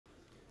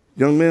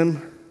Young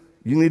men,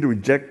 you need to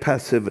reject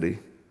passivity.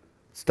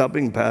 Stop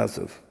being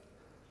passive.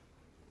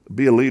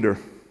 Be a leader.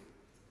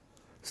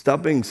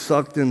 Stop being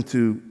sucked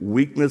into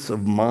weakness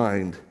of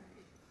mind.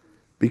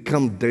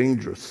 Become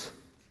dangerous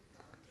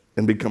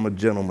and become a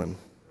gentleman.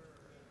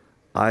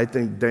 I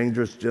think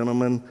dangerous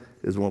gentleman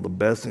is one of the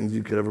best things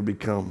you could ever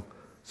become.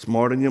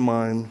 Smart in your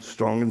mind,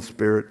 strong in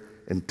spirit,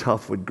 and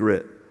tough with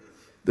grit.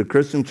 The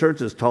Christian church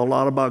has taught a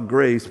lot about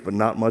grace, but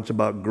not much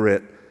about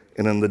grit.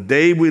 And in the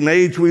day and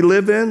age we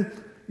live in,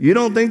 you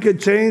don't think it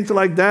changed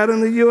like that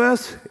in the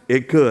U.S.?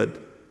 It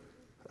could.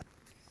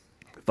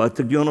 If I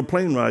took you on a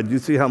plane ride, you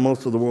see how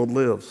most of the world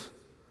lives.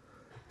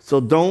 So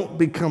don't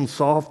become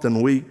soft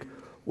and weak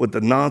with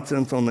the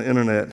nonsense on the internet.